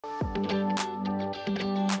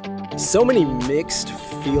So many mixed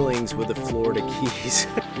feelings with the Florida Keys.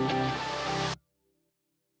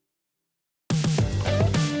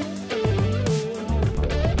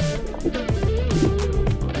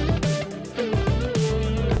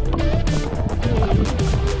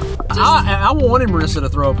 I wanted Marissa to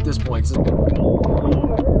throw up at this point. Come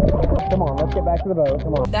on, let's get back to the boat.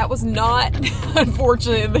 Come on. That was not,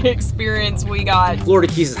 unfortunately, the experience we got.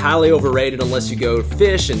 Florida Keys is highly overrated unless you go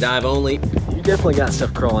fish and dive only. You definitely got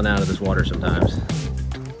stuff crawling out of this water sometimes.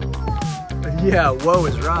 Yeah, whoa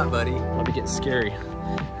is right, buddy. I'll be getting scary.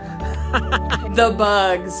 The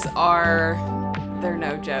bugs they're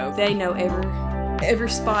no joke. They know every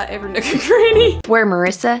spot, every nook and cranny. We're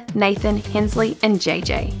Marissa, Nathan, Hensley, and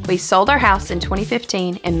JJ. We sold our house in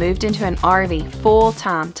 2015 and moved into an RV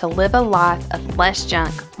full-time to live a life of less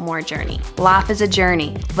junk, more journey. Life is a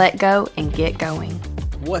journey. Let go and get going.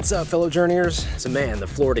 What's up, fellow journeyers? So man, the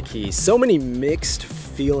Florida Keys. So many mixed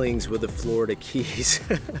feelings with the Florida Keys.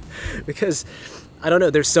 Because I don't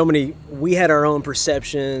know, there's so many, we had our own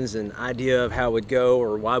perceptions and idea of how it would go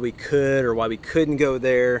or why we could or why we couldn't go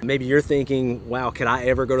there. Maybe you're thinking, wow, could I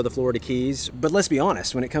ever go to the Florida Keys? But let's be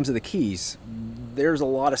honest, when it comes to the Keys, there's a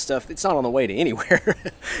lot of stuff, it's not on the way to anywhere.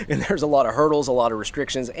 And there's a lot of hurdles, a lot of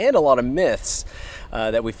restrictions, and a lot of myths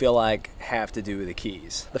that we feel like have to do with the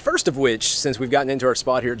Keys. The first of which, since we've gotten into our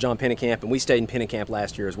spot here at John Pennekamp, and we stayed in Pennekamp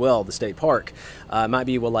last year as well, the state park, might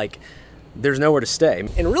be, well, like, there's nowhere to stay.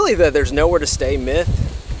 And really the there's nowhere to stay myth,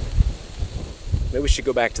 maybe we should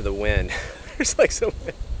go back to the wind. There's like some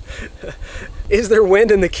wind. Is there wind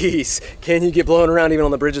in the Keys? Can you get blown around even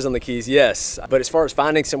on the bridges on the Keys? Yes. But as far as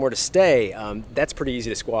finding somewhere to stay, that's pretty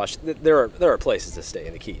easy to squash. There are places to stay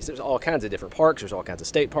in the Keys. There's all kinds of different parks. There's all kinds of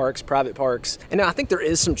state parks, private parks. And now I think there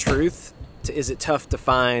is some truth to, is it tough to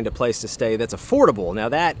find a place to stay that's affordable? Now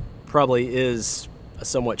that probably is a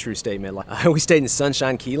somewhat true statement. We stayed in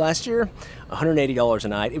Sunshine Key last year, $180 a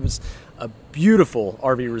night. It was a beautiful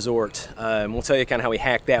RV resort. We'll tell you kind of how we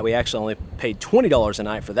hacked that. We actually only paid $20 a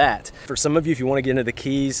night for that. For some of you, if you want to get into the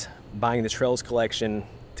Keys, buying the Trails collection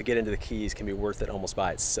to get into the Keys can be worth it almost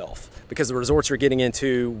by itself. Because the resorts you're getting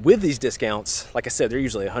into with these discounts, like I said, they're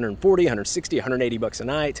usually 140, 160, 180 bucks a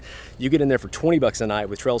night. You get in there for 20 bucks a night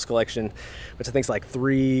with Trails collection, which I think is like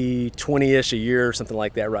 $320-ish a year or something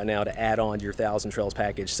like that right now to add on to your 1,000 Trails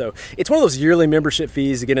package. So it's one of those yearly membership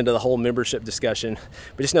fees to get into the whole membership discussion.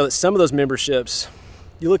 But just know that some of those memberships,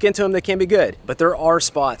 you look into them, they can be good. But there are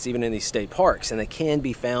spots even in these state parks, and they can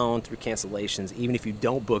be found through cancellations even if you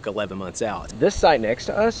don't book 11 months out. This site next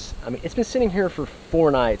to us, I mean, it's been sitting here for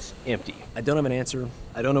 4 nights empty. I don't have an answer.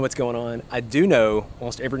 I don't know what's going on. I do know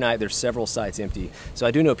almost every night there's several sites empty. So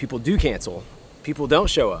I do know people do cancel. People don't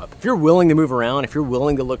show up. If you're willing to move around, if you're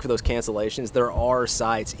willing to look for those cancellations, there are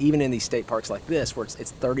sites, even in these state parks like this, where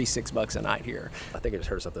it's 36 bucks a night here. I think I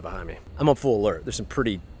just heard something behind me. I'm on full alert. There's some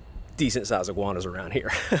pretty decent sized iguanas around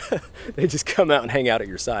here. They just come out and hang out at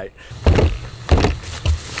your site.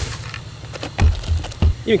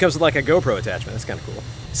 Even comes with like a GoPro attachment. That's kind of cool.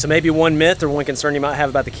 So maybe one myth or one concern you might have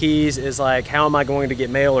about the Keys is like, how am I going to get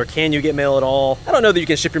mail, or can you get mail at all? I don't know that you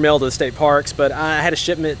can ship your mail to the state parks, but I had a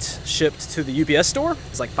shipment shipped to the UPS store.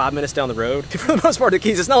 It's like 5 minutes down the road. For the most part of the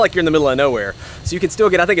Keys, it's not like you're in the middle of nowhere. So you can still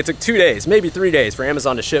get, I think it took 2 days, maybe 3 days for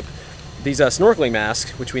Amazon to ship these snorkeling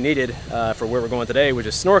masks, which we needed for where we're going today, which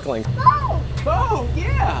is snorkeling. Oh,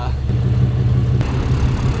 yeah.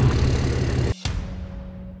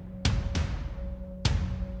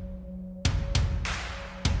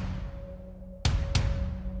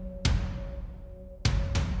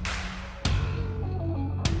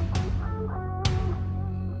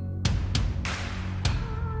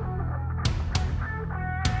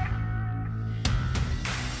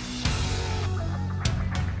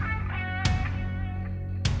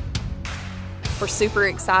 We're super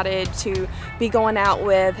excited to be going out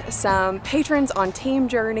with some patrons on Team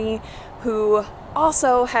Journey who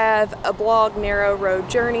also have a blog, Narrow Road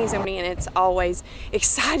Journeys, and it's always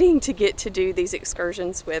exciting to get to do these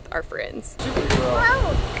excursions with our friends.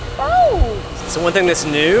 Oh. So one thing that's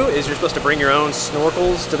new is you're supposed to bring your own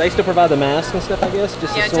snorkels. Do they still provide the mask and stuff, I guess?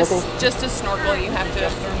 Just yeah, a snorkel? just a snorkel you have to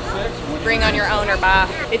bring on your own or buy.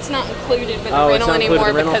 It's not included with the rental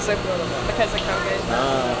anymore because of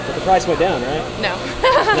COVID. But the price went down, right? No.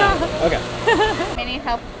 No. Okay. I need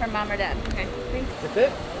help from mom or dad. Okay. It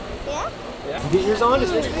fit? Yeah. Yeah. You get yours on?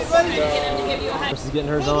 Is yours fit, buddy? This is getting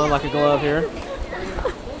hers on like a glove here.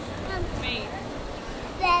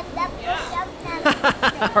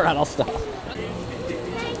 All right, I'll stop.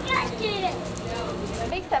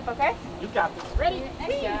 Big step, okay? You got this. Ready?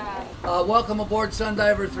 Yeah. Welcome aboard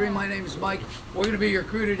Sundiver 3. My name is Mike. We're going to be your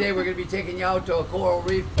crew today. We're going to be taking you out to a coral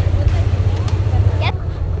reef. Yep.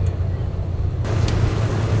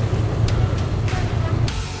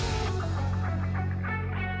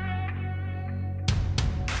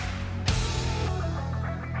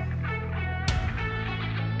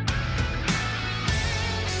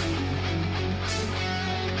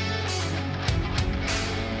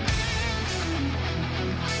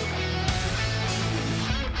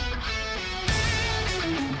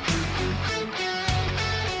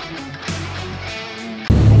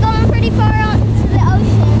 far out into the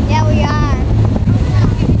ocean. Yeah, we are.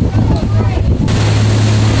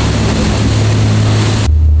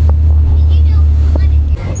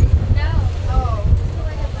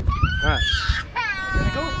 Alright.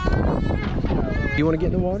 You want to get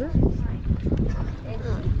in the water?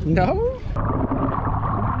 No?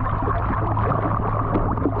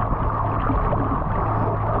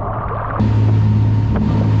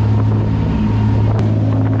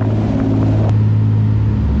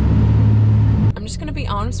 I'm just gonna be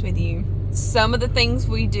honest with you. Some of the things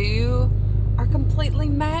we do are completely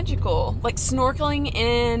magical. Like snorkeling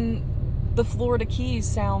in the Florida Keys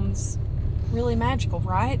sounds really magical,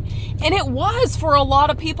 right? And it was for a lot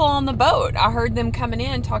of people on the boat. I heard them coming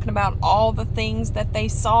in talking about all the things that they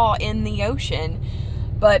saw in the ocean.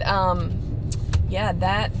 But yeah,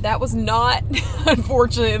 that was not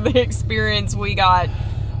unfortunately the experience we got.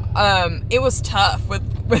 It was tough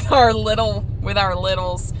with our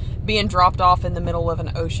littles being dropped off in the middle of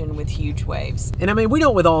an ocean with huge waves. And I mean, we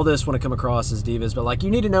don't with all this want to come across as divas, but like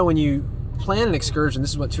you need to know when you plan an excursion, this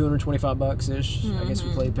is what, 225 bucks ish. I guess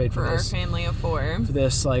we paid for this. Our family of 4. For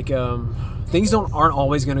this, like things aren't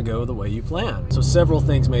always going to go the way you plan. So several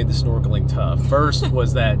things made the snorkeling tough. First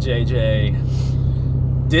was that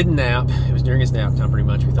JJ didn't nap. It was during his nap time pretty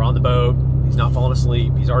much. We're on the boat. He's not falling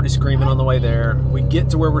asleep. He's already screaming on the way there. We get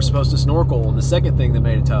to where we're supposed to snorkel, and the second thing that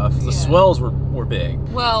made it tough, the swells were big.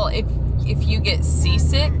 Well, if you get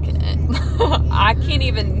seasick, I can't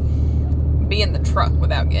even be in the truck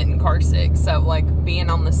without getting car sick. So like being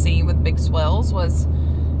on the sea with big swells was,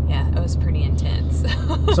 yeah, it was pretty intense.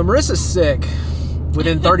 So Marissa's sick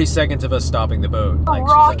within 30 seconds of us stopping the boat. Like,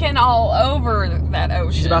 rocking all over that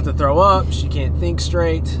ocean. She's about to throw up. She can't think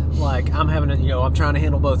straight. Like I'm having to, I'm trying to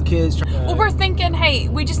handle both kids. Well, we're thinking, hey,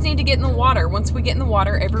 we just need to get in the water. Once we get in the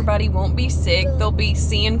water, everybody won't be sick. They'll be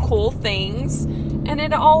seeing cool things and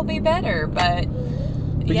it'll all be better. But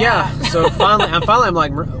yeah, so finally I'm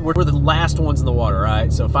like, we're the last ones in the water,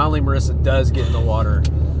 right? So finally Marissa does get in the water,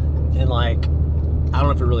 and like, I don't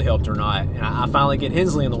know if it really helped or not. And I finally get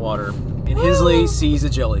Hensley in the water, and Hensley sees a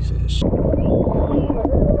jellyfish. Hey,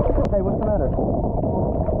 what's the matter?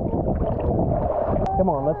 Come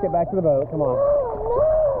on, let's get back to the boat. Come on.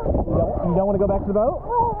 You don't want to go back to the boat?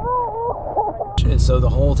 And so the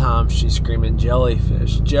whole time she's screaming,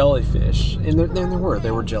 jellyfish, jellyfish. And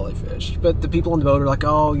there were jellyfish. But the people on the boat are like,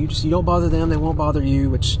 oh, you don't bother them, they won't bother you,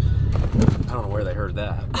 which I don't know where they heard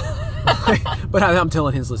that. But I'm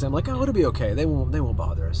telling Hensley, I'm like, oh, it'll be okay. They won't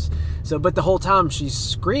bother us. So, but the whole time she's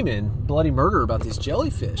screaming bloody murder about these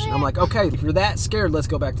jellyfish. And I'm like, okay, if you're that scared, let's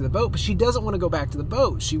go back to the boat. But she doesn't want to go back to the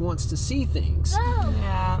boat. She wants to see things.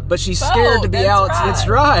 Yeah. But she's scared to be out. Right. It's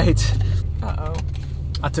right. Uh-oh.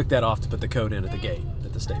 I took that off to put the code in at the gate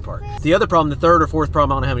at the state park. The other problem, the third or fourth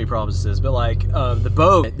problem, I don't know how many problems this is, but like the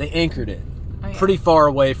boat, they anchored it pretty far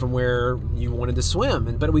away from where you wanted to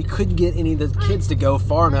swim, but we couldn't get any of the kids to go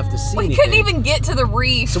far enough to see anything. We couldn't even get to the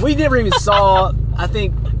reef. So we never even saw, I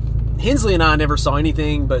think Hensley and I never saw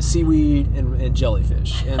anything but seaweed and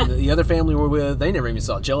jellyfish. And the other family we were with, they never even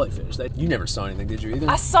saw jellyfish. You never saw anything, did you either?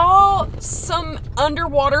 I saw some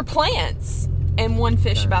underwater plants and one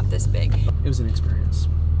fish about this big. It was an experience.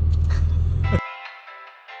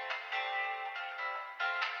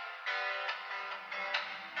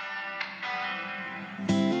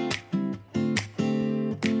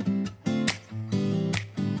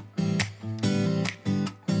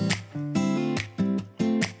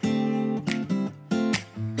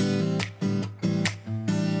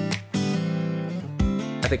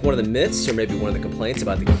 I think one of the myths, or maybe one of the complaints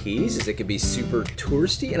about the Keys, is it can be super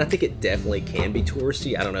touristy, and I think it definitely can be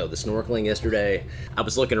touristy. I don't know, the snorkeling yesterday, I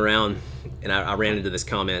was looking around and I ran into this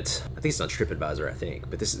comment. I think it's on TripAdvisor, I think,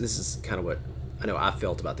 but this is kind of what I know I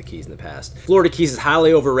felt about the Keys in the past. Florida Keys is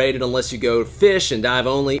highly overrated unless you go fish and dive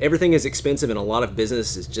only. Everything is expensive and a lot of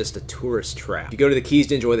business is just a tourist trap. If you go to the Keys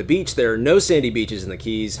to enjoy the beach, there are no sandy beaches in the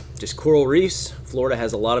Keys, just coral reefs. Florida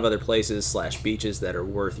has a lot of other places / beaches that are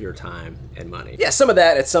worth your time and money. Yeah, some of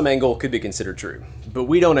that at some angle could be considered true, but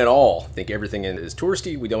we don't at all think everything is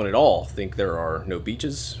touristy. We don't at all think there are no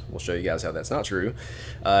beaches. We'll show you guys how that's not true.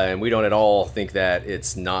 And we don't at all think that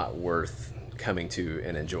it's not worth coming to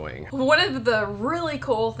and enjoying. One of the really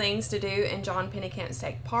cool things to do in John Pennekamp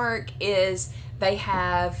State Park is they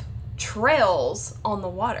have trails on the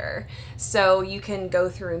water. So you can go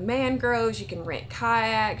through mangroves, you can rent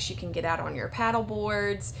kayaks, you can get out on your paddle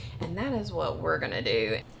boards, and that is what we're gonna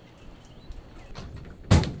do.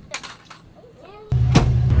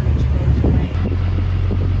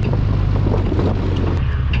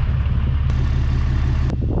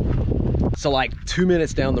 So like 2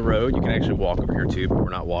 minutes down the road, you can actually walk over here too, but we're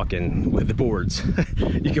not walking with the boards.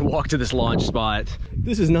 You can walk to this launch spot.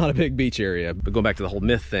 This is not a big beach area, but going back to the whole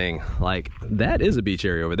myth thing, like that is a beach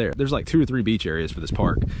area over there. There's like 2 or 3 beach areas for this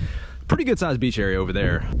park. Pretty good sized beach area over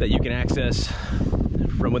there that you can access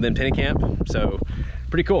from within Penny Camp. So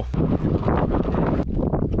pretty cool. You're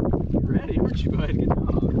ready, aren't you, bud? Good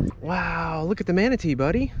job. Wow, look at the manatee,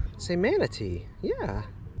 buddy. Say manatee. Yeah,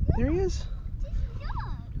 there he is.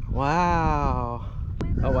 Wow.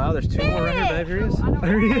 Oh wow, there's 2 more right here, babe. Here he is.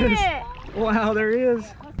 There he is. Wow, there he is.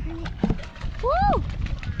 Woo!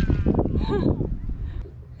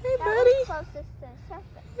 Hey, buddy.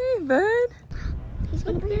 Hey, bud. He's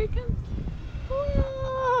gonna There he comes.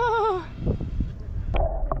 Wow.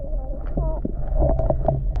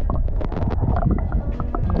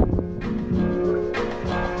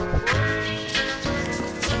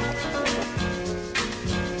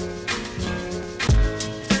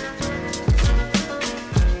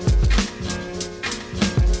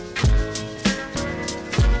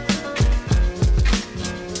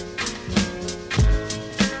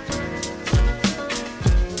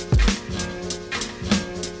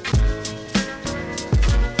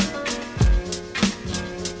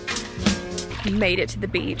 Made it to the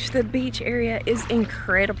beach. The beach area is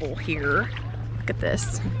incredible here. Look at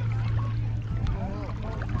this.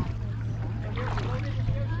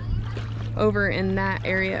 Over in that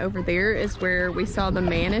area over there is where we saw the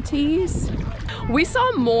manatees. We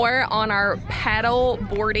saw more on our paddle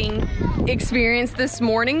boarding experience this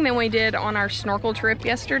morning than we did on our snorkel trip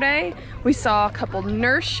yesterday. We saw a couple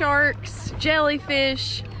nurse sharks,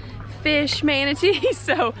 jellyfish, fish, manatees.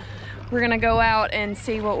 So we're gonna go out and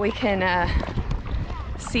see what we can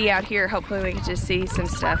see out here. Hopefully we can just see some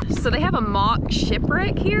stuff. So they have a mock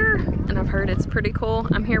shipwreck here, and I've heard it's pretty cool.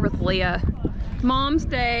 I'm here with Leah. Mom's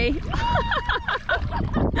Day.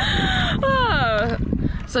 Oh.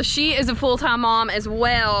 So she is a full-time mom as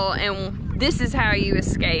well, and this is how you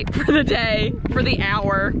escape for the day, for the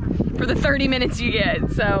hour, for the 30 minutes you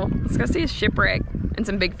get. So let's go see a shipwreck and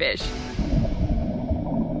some big fish.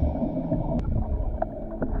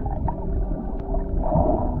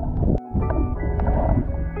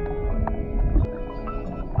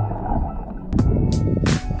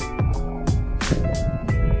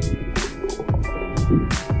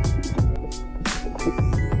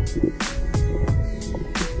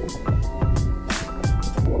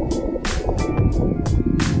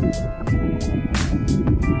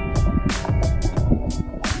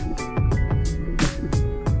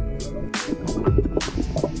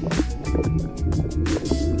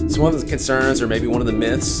 One of the concerns, or maybe one of the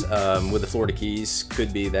myths with the Florida Keys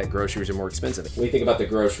could be that groceries are more expensive. What do you think about the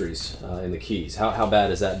groceries in the Keys? How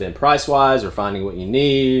bad has that been price-wise, or finding what you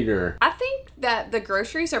need? Or I think that the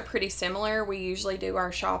groceries are pretty similar. We usually do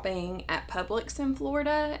our shopping at Publix in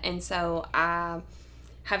Florida, and so I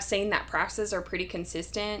have seen that prices are pretty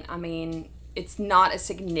consistent. I mean, it's not a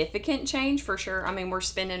significant change for sure. I mean, we're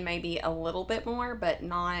spending maybe a little bit more, but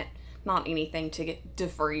not anything to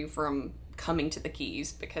defer you from coming to the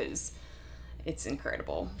Keys, because it's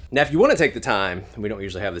incredible. Now, if you want to take the time, and we don't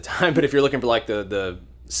usually have the time, but if you're looking for like the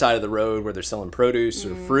side of the road where they're selling produce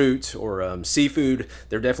or fruit or seafood,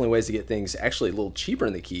 there are definitely ways to get things actually a little cheaper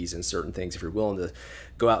in the Keys and certain things if you're willing to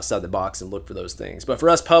go outside the box and look for those things. But for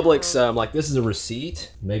us, Publix, like this is a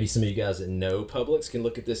receipt. Maybe some of you guys that know Publix can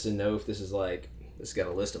look at this and know if this is like, this has got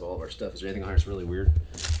a list of all of our stuff. Is there anything on here that's really weird?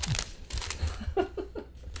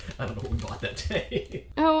 I don't know what we bought that day.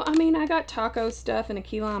 Oh, I mean, I got taco stuff and a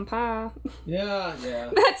key lime pie. Yeah.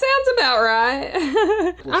 That sounds about right.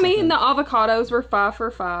 I mean, the avocados were 5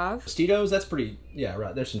 for $5. Tostitos, that's pretty, yeah,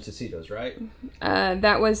 right. There's some Tostitos, right?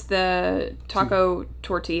 That was the taco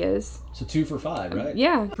tortillas. So 2 for $5, right?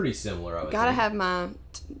 Yeah. Pretty similar, I would Gotta think. have my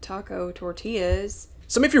taco tortillas.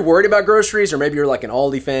 So if you're worried about groceries, or maybe you're like an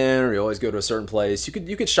Aldi fan, or you always go to a certain place,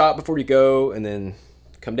 you could shop before you go, and then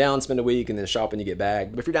come down, spend a week, and then shop when you get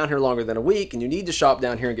back. But if you're down here longer than a week and you need to shop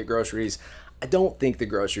down here and get groceries, I don't think the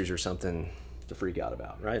groceries are something to freak out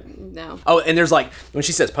about, right? No. Oh, and there's like, when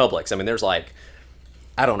she says Publix, I mean, there's like,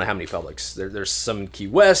 I don't know how many Publix. There's some in Key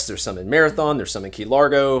West, there's some in Marathon, there's some in Key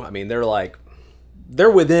Largo. I mean,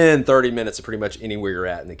 they're within 30 minutes of pretty much anywhere you're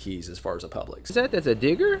at in the Keys as far as a Publix. That's a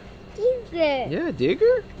digger? Digger. Yeah, a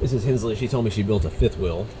digger? This is Hensley. She told me she built a 5th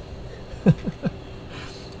wheel.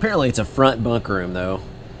 Apparently it's a front bunk room, though.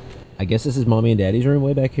 I guess this is Mommy and Daddy's room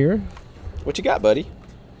way back here. What you got, buddy?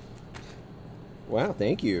 Wow,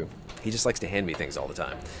 thank you. He just likes to hand me things all the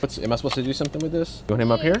time. Am I supposed to do something with this? You want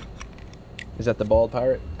him up here? Is that the bald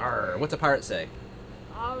pirate? Arr, what's a pirate say?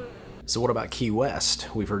 So what about Key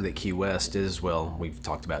West? We've heard that Key West is, well, we've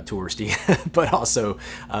talked about touristy, but also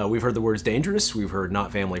we've heard the words dangerous, we've heard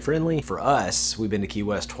not family friendly. For us, we've been to Key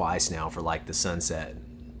West twice now for like the sunset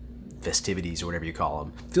festivities or whatever you call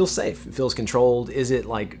them. Feels safe, it feels controlled. Is it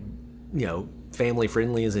like, you know, family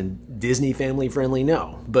friendly as in Disney family friendly?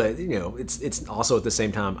 No, but you know, it's also at the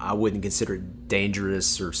same time, I wouldn't consider it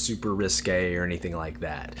dangerous or super risque or anything like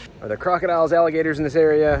that. Are there crocodiles, alligators in this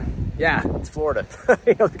area? Yeah, it's Florida.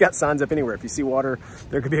 You know, they've got signs up anywhere. If you see water,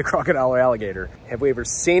 there could be a crocodile or alligator. Have we ever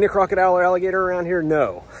seen a crocodile or alligator around here?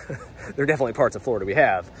 No. There are definitely parts of Florida we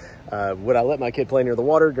have. Would I let my kid play near the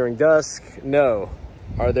water during dusk? No.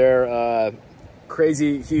 Are there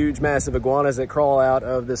crazy, huge, massive iguanas that crawl out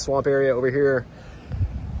of this swamp area over here?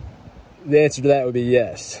 The answer to that would be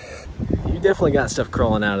yes. You definitely got stuff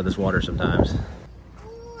crawling out of this water sometimes.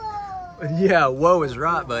 Whoa. Yeah, whoa is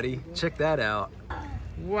right, buddy. Check that out.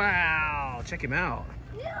 Wow, check him out.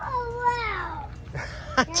 Wow.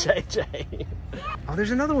 JJ. Oh,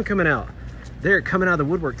 there's another one coming out. They're coming out of the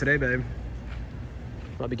woodwork today, babe.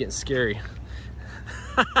 Might be getting scary.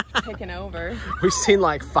 Taking over. We've seen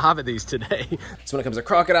like 5 of these today. So when it comes to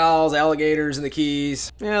crocodiles, alligators in the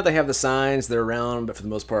Keys, yeah, they have the signs, they're around, but for the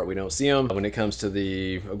most part, we don't see them. When it comes to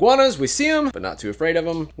the iguanas, we see them, but not too afraid of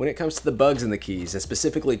them. When it comes to the bugs in the Keys, and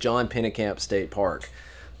specifically John Pennekamp State Park,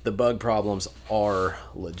 the bug problems are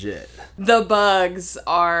legit. The bugs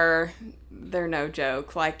are, they're no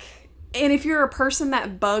joke. Like, and if you're a person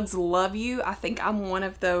that bugs love you, I think I'm one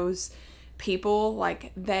of those people.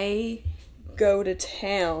 Like, they go to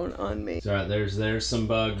town on me. All right, there's some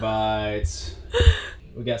bug bites.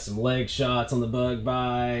 We got some leg shots on the bug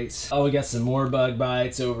bites. Oh, we got some more bug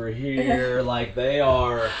bites over here. Like, they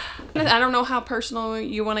are. I don't know how personal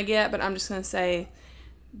you want to get, but I'm just gonna say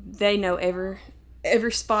they know every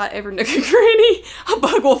spot, every nook and cranny. A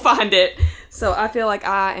bug will find it. So I feel like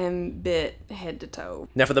I am bit head to toe.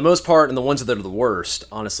 Now, for the most part, and the ones that are the worst,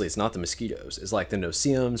 honestly, it's not the mosquitoes. It's like the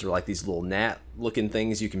no-see-ums or like these little gnat-looking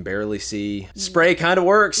things you can barely see. Spray kind of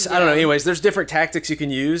works. Yeah. I don't know. Anyways, there's different tactics you can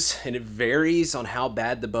use, and it varies on how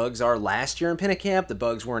bad the bugs are. Last year in Pennekamp, the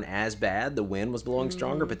bugs weren't as bad. The wind was blowing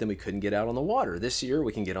stronger, but then we couldn't get out on the water. This year,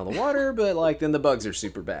 we can get on the water, but like then the bugs are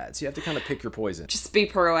super bad. So you have to kind of pick your poison. Just be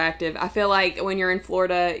proactive. I feel like when you're in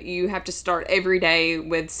Florida, you have to start every day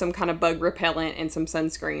with some kind of bug repellent and some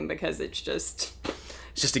sunscreen, because it's just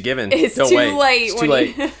a given. It's Don't too wait. late. It's too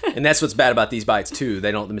late. And that's what's bad about these bites too.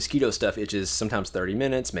 They don't. The mosquito stuff itches sometimes 30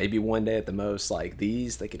 minutes, maybe one day at the most. Like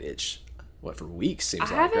these, they could itch for weeks.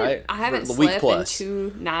 Seems like, right? I haven't for a week slept plus.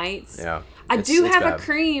 in 2 nights. Yeah. I do have bad. a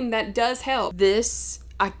cream that does help. This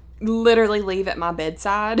I literally leave at my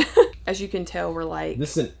bedside. As you can tell, we're like,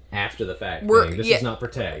 this is an after the fact thing. This is not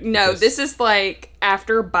protect. No, this is like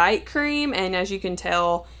after bite cream, and as you can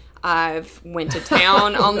tell, I've went to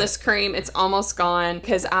town on this cream. It's almost gone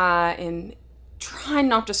because I am trying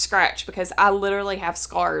not to scratch, because I literally have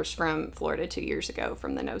scars from Florida 2 years ago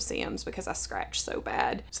from the no-see-ums because I scratched so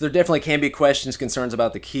bad. So there definitely can be questions, concerns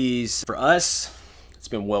about the Keys. For us, it's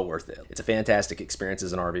been well worth it. It's a fantastic experience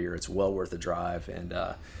as an RVer. It's well worth the drive, and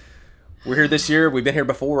we're here this year. We've been here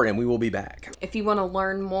before, and we will be back. If you want to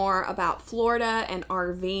learn more about Florida and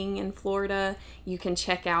RVing in Florida, you can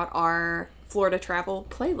check out our Florida travel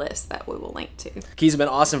playlist that we will link to. Keys have been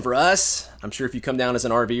awesome for us. I'm sure if you come down as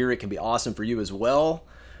an RVer, it can be awesome for you as well.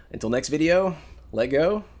 Until next video, let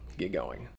go, get going.